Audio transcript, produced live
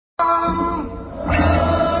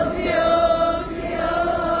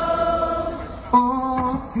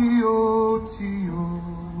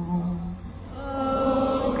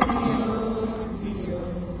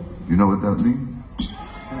know what that means?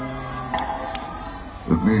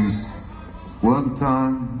 It means one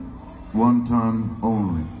time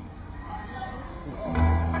only.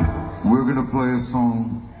 We're gonna play a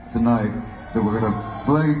song tonight that we're gonna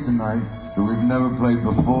play tonight that we've never played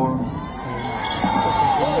before,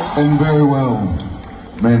 and very well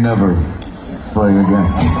may never play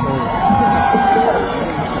again.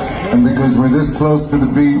 And because we're this close to the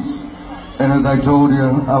beach, and as I told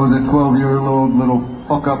you, I was a 12-year-old little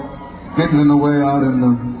fuck up getting in the way out in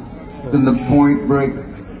the point break.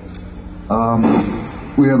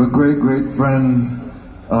 We have a great friend,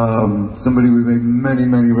 somebody we made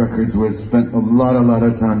many records with, spent a lot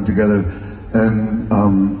of time together,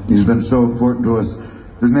 and he's been so important to us.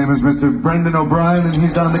 His name is Mr. Brendan O'Brien, and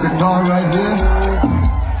he's on the guitar right here.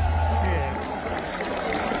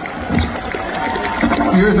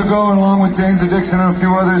 Years ago, along with Jane's Addiction and a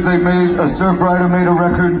few others, a surf rider made a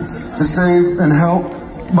record to save and help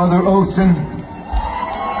Mother Ocean.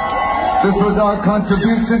 This was our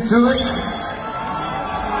contribution to it.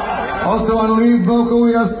 Also on lead vocal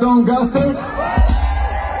we have Goaasrd.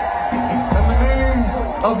 And the name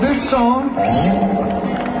of this song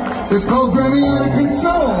is called Gremmie Out of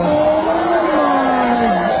Control.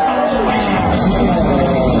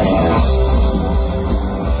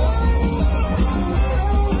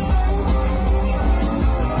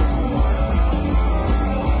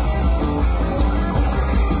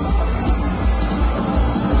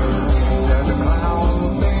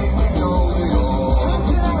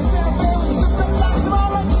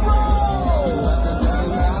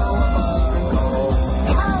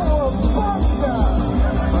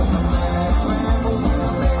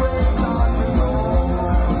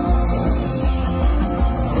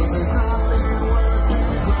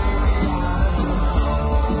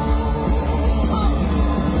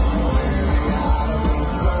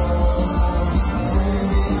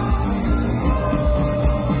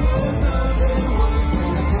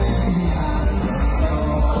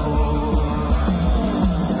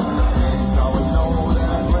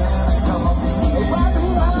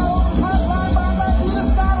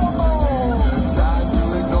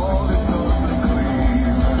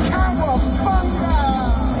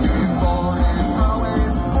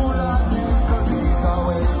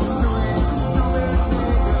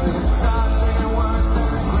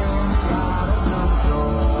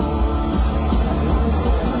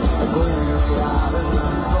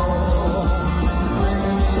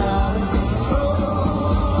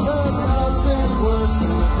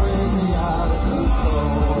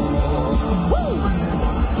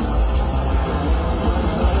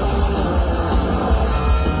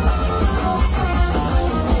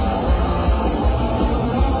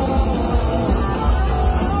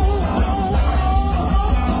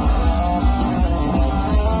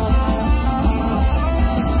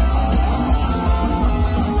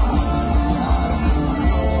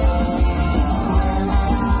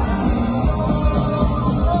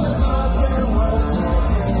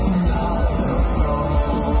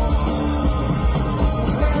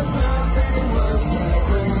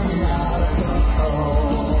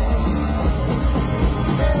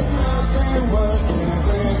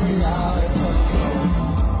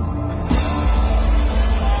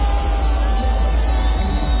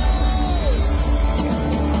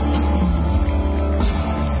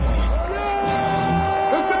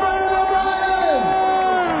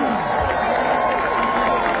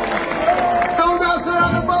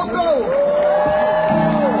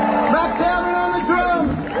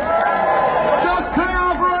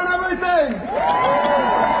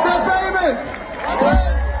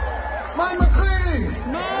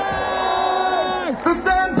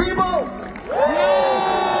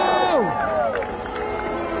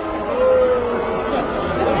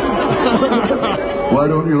 Why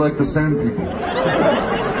don't you like the sand people?